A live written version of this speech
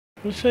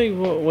Let's see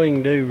what we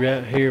can do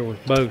right here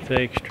with both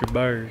extra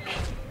birds.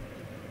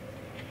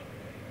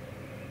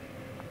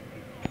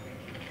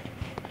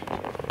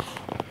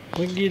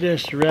 We can get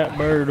us the right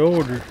bird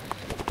order.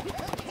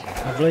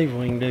 I believe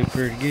we can do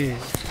pretty good.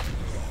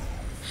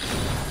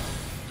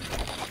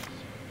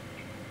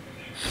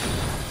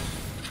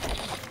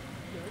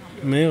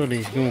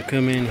 Melody's gonna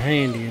come in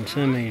handy in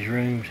some of these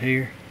rooms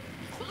here.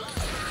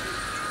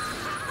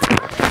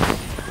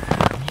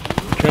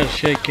 Try to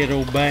shake that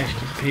old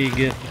bastard pig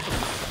up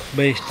as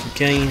best you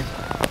can.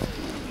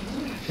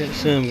 That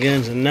some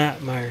gun's a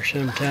nightmare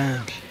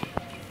sometimes.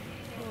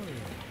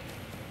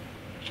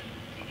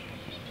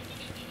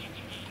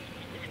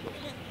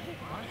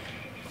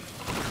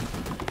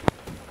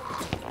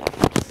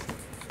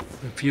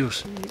 If you'll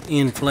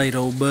inflate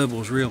old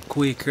Bubbles real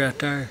quick right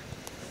there,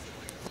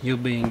 you'll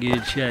be in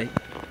good shape.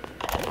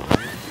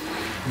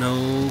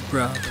 No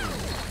problem.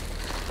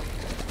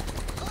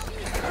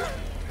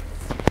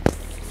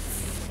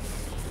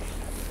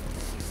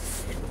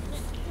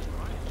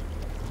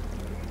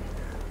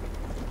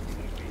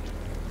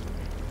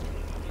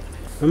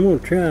 I'm gonna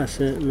try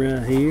something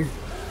right here.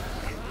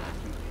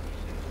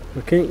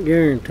 I can't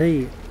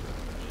guarantee it.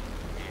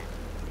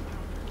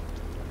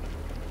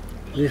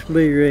 Just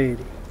be ready.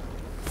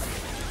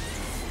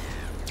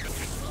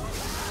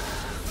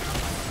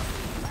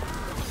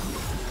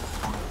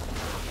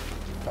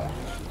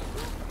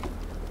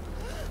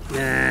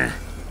 Nah,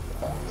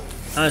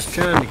 I was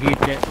trying to hit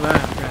that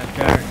light right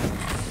there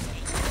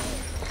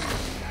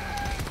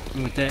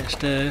with that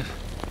stuff.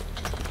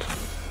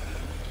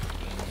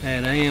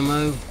 That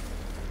ammo.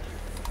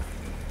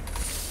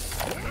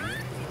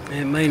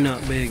 It may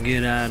not be a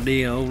good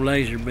idea. Old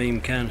laser beam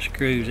kind of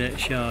screws that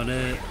shot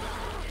up.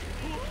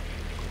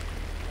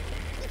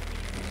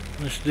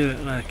 Let's do it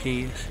like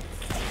this.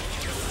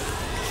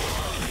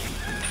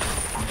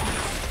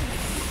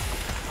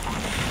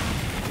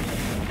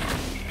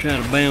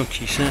 Try to bounce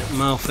you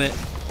something off that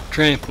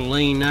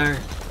trampoline there.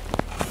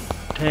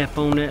 Tap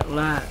on that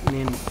light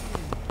and then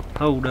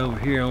hold over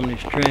here on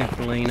this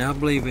trampoline. I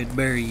believe it'd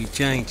bury your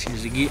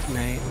chances of getting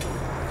that.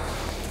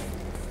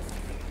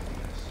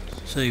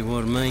 See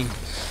what I mean?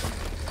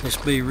 Let's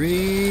be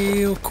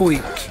real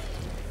quick.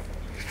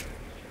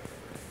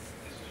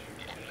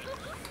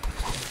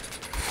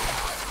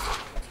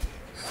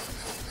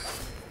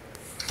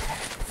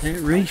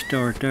 That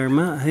restart there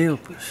might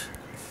help us.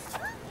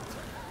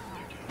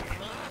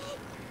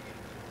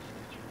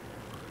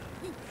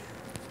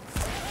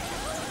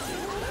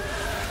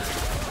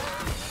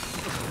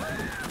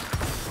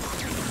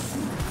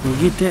 We'll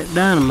get that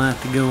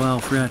dynamite to go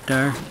off right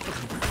there.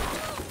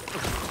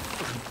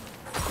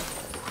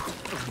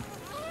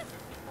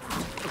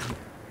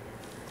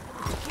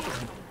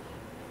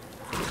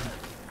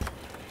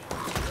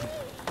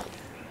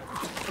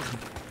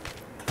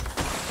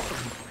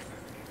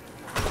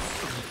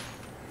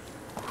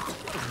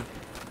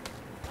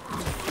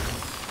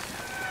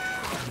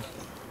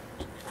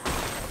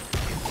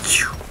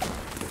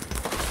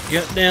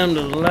 Got down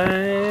to the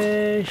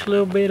last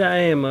little bit of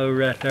ammo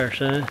right there,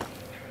 son.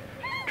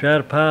 Try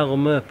to pile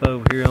them up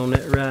over here on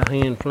that right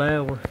hand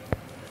flower.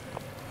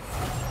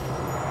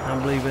 I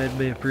believe that'd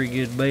be a pretty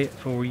good bet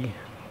for you.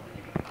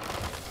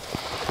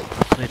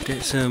 Let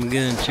that some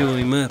gun chew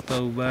him up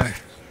over there.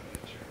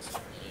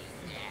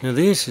 Now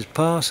this is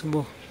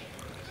possible.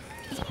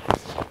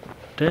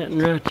 That one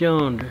right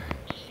yonder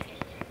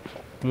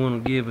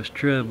want to give us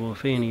trouble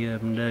if any of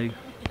them do.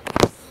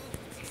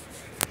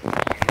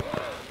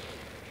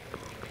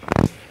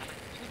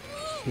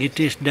 Get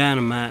this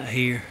dynamite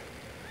here.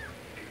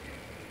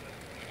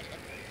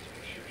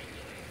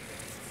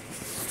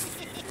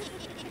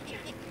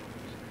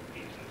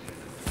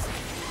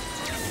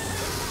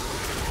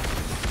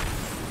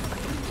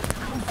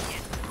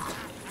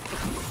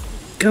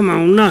 Come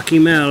on, knock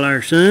him out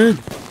there, son.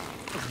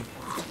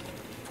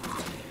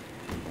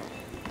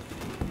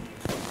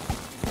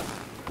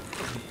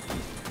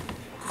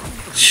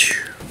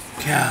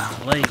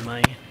 Golly,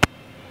 man.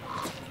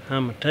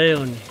 I'm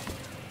telling you.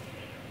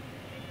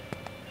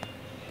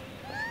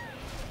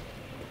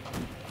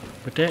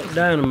 But that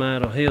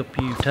dynamite will help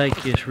you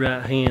take this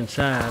right hand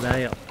side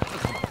out.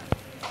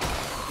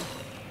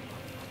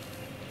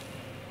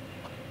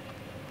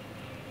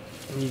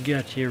 You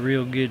got you a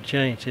real good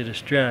chance at a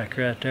strike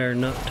right there,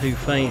 not too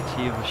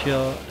fancy of a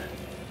shot.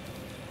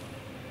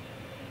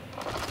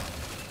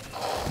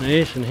 Now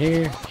this one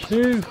here,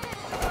 shoo,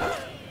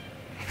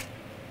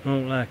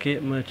 don't like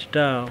it much at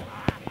all.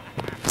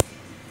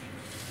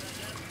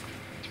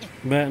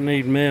 About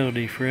need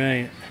Melody for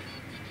that.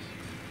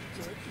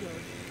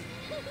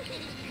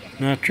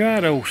 Now I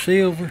tried old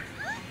Silver.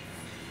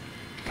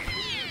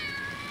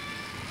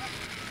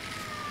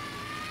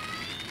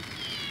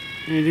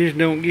 It just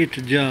don't get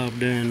the job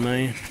done,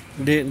 man.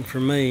 Didn't for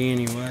me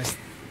anyway.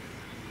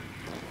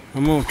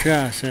 I'm gonna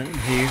try something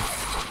here.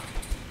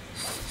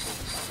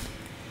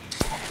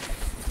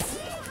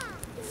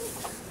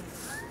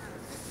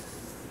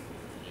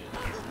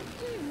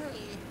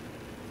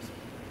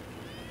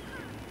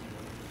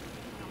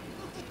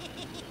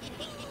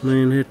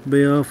 Man, that to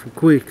be awful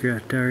quick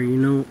right there, you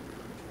know.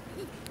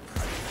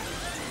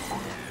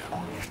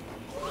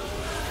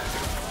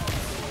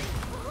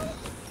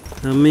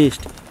 I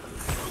missed it.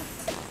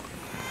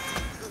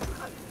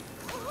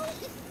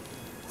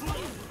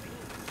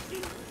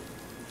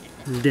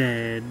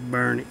 Dad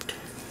burn it.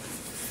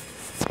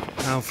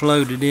 I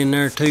floated in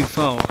there too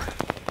far.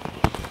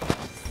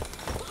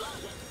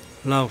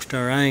 Lost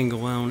our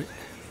angle on it.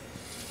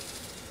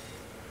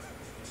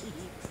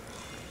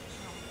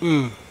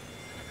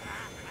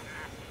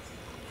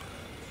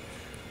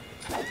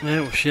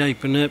 That was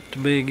shaping up to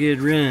be a good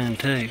run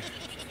too.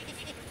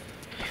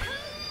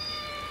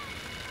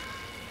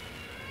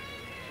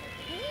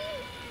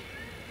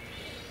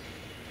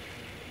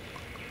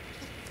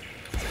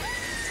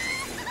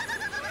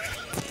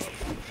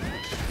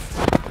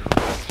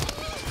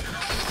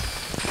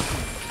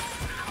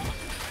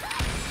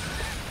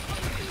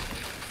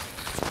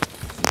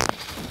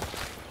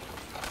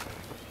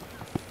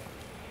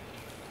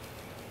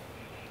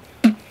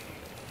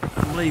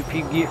 I believe if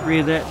you get rid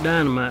of that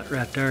dynamite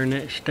right there in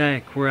that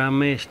stack where I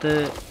messed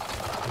up,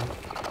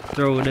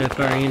 throw it up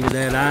there into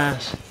that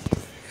ice,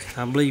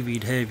 I believe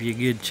you'd have you a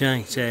good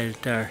chance at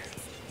it there.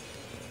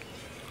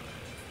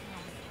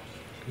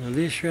 Now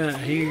this right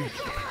here,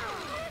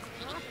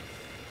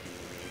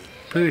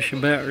 push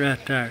about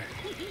right there.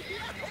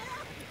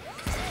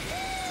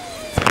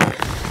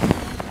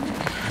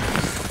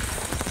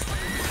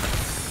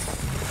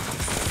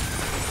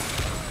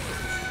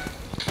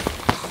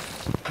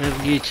 That'll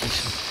get you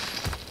some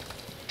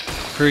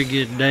pretty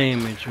good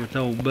damage with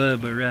old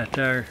Bubba right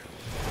there.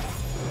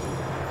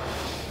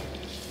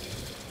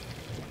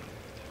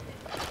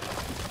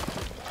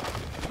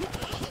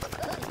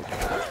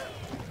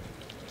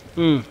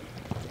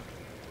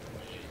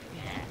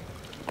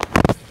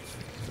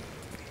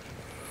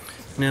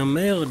 Now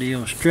Melody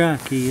will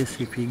strike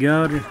this if you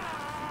got her.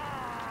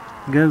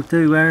 Go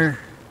through there.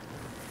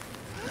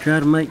 Try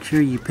to make sure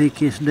you pick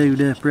this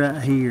dude up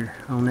right here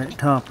on that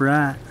top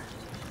right.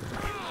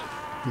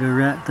 Go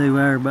right through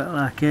there about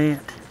like that.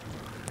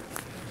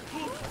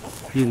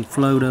 You can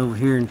float over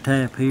here and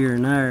tap here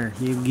and there.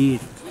 You'll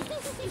get it.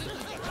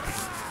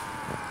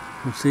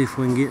 Let's see if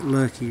we can get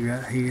lucky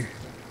right here.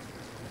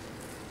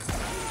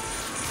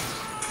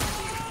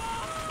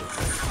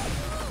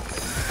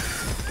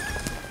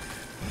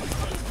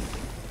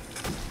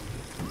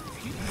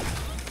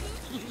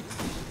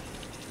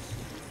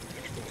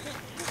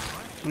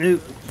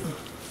 Nope.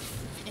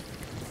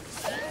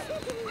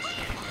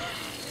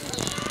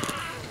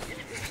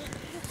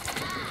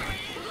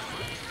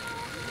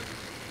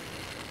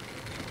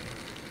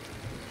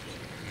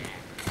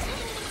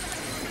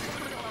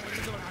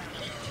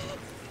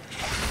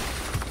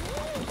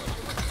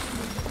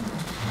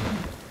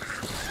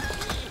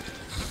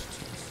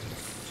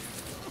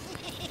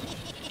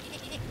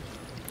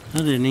 I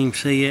didn't even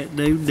see that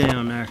dude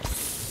down there.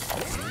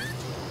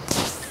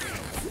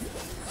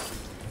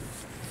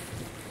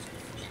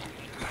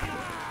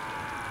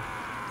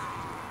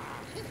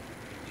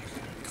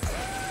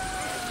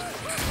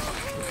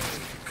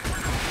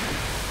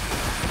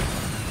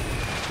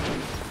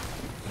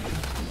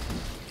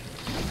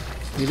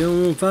 You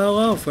don't want to fall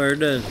off there,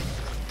 does it?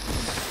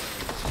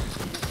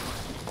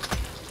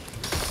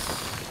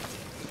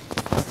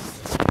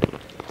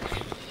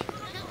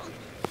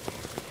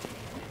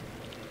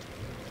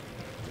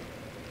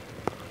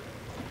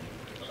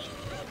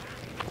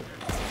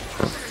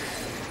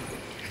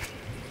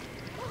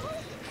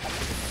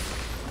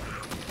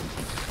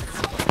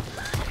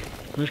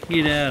 Let's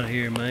get out of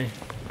here, man.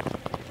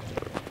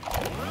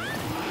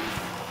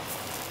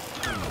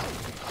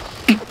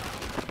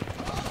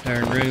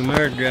 Darn room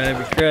there drive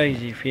you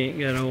crazy if you ain't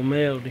got old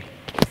Melody.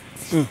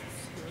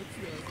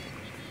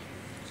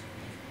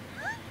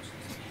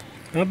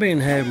 I've been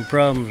having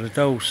problems with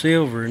old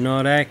Silver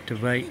not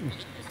activating.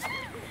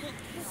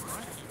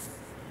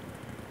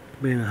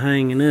 Been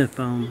hanging up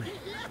on me.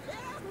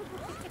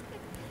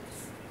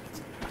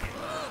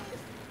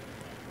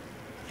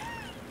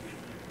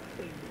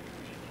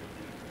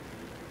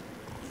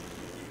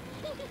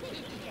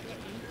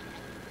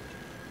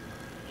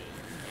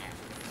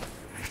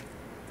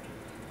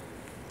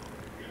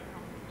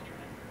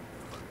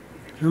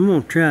 I'm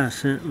gonna try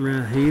something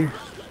right here.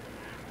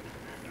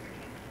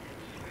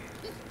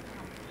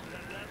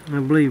 I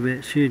believe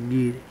that should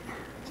get it.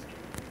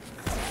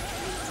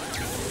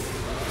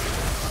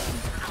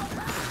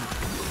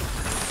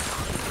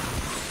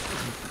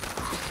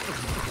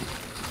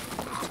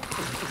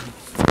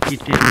 Get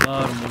them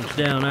bottom ones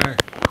down there.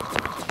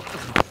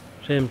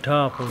 Them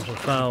top ones will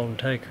fall and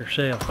take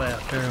herself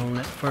out there on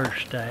that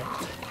first stack.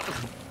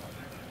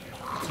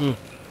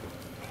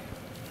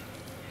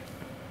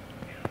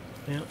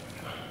 Yep.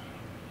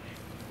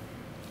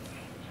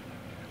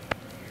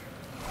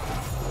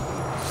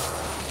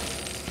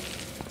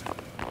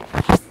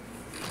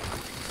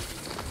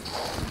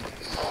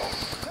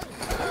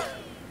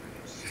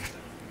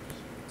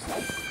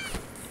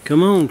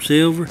 Come on,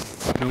 Silver.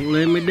 Don't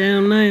let me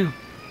down now.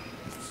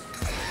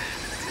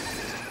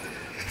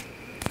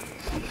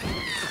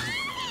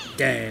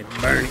 Dad,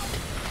 burn it.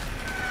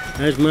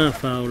 That's my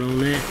fault on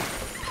that.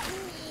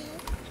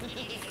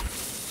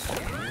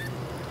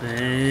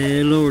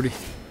 Hey, Lordy.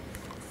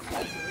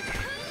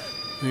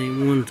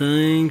 Ain't one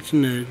thing to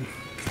nothing.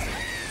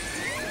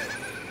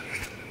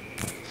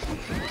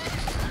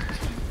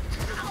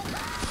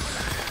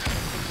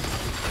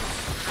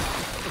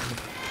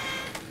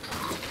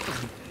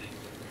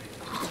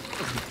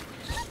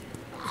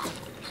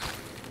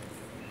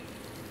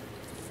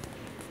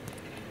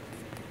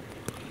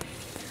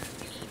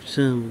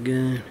 Son of a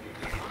gun.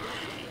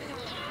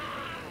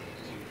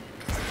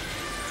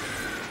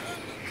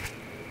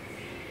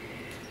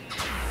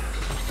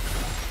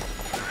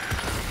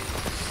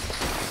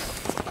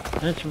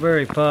 That's a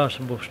very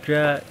possible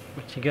strike,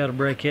 but you gotta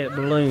break that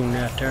balloon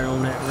right there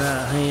on that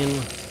right hand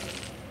one.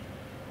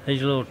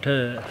 He's a little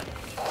tough.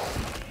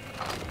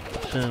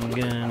 Some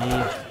gun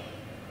is.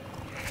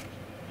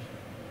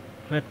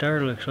 That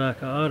there looks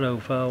like an auto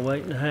fall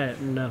waiting to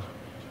happen though.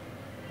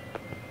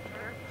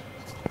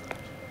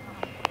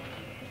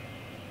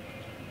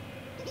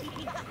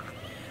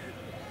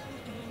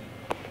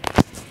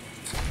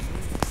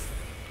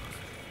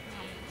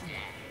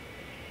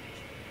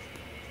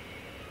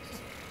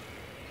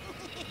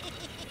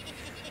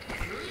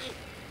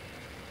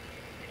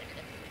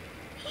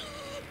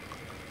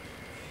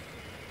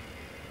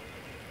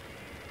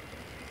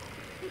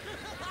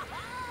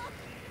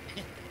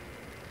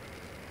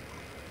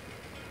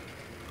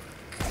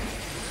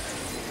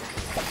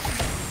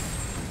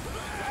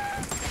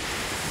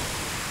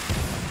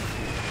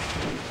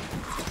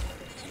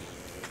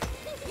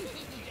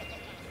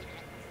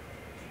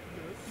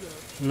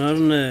 Not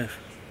enough.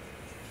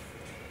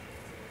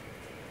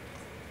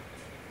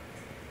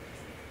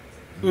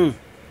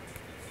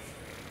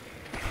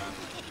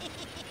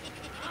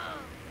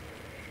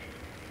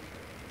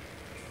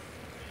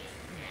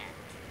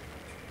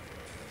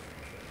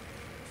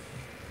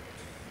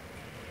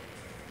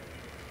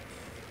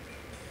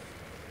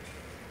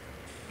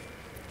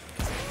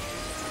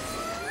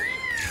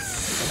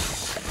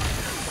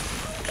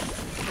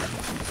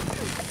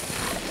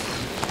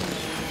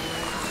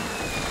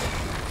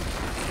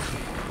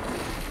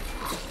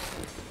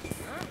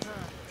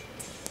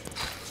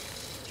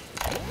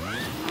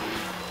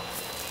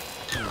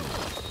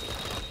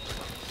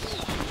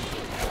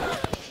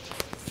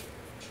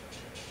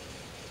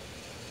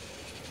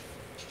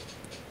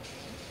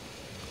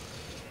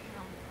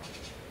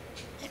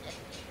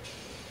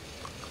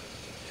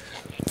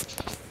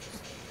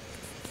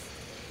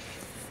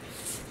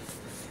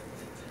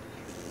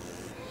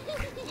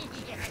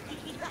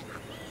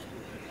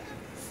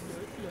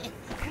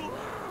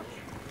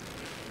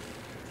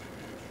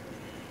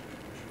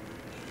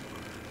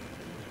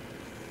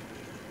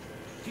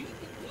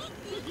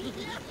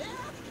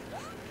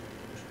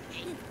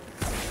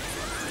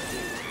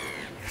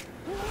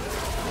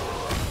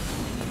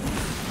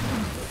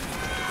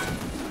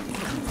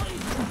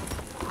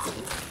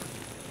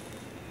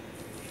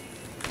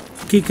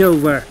 Kick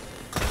over.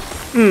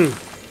 Dang,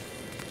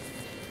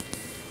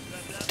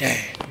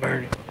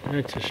 burn it.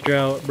 That's a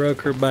straw that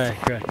broke her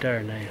back right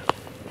there now.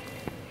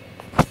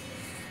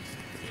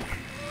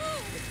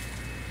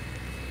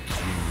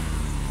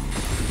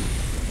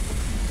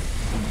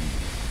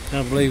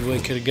 I believe we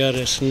could have got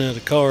us another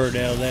card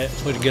out of that.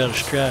 Would have got a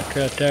strike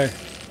right there.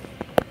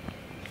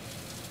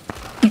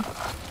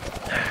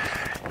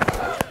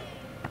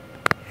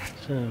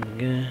 Son of a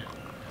gun.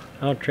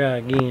 I'll try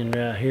again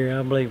right here.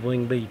 I believe we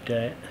can beat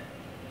that.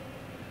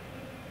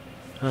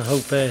 I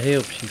hope that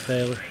helps you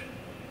fellas.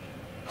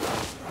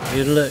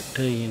 Good luck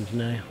to you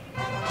now.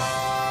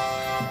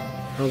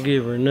 I'll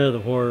give her another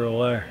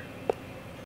whirl there.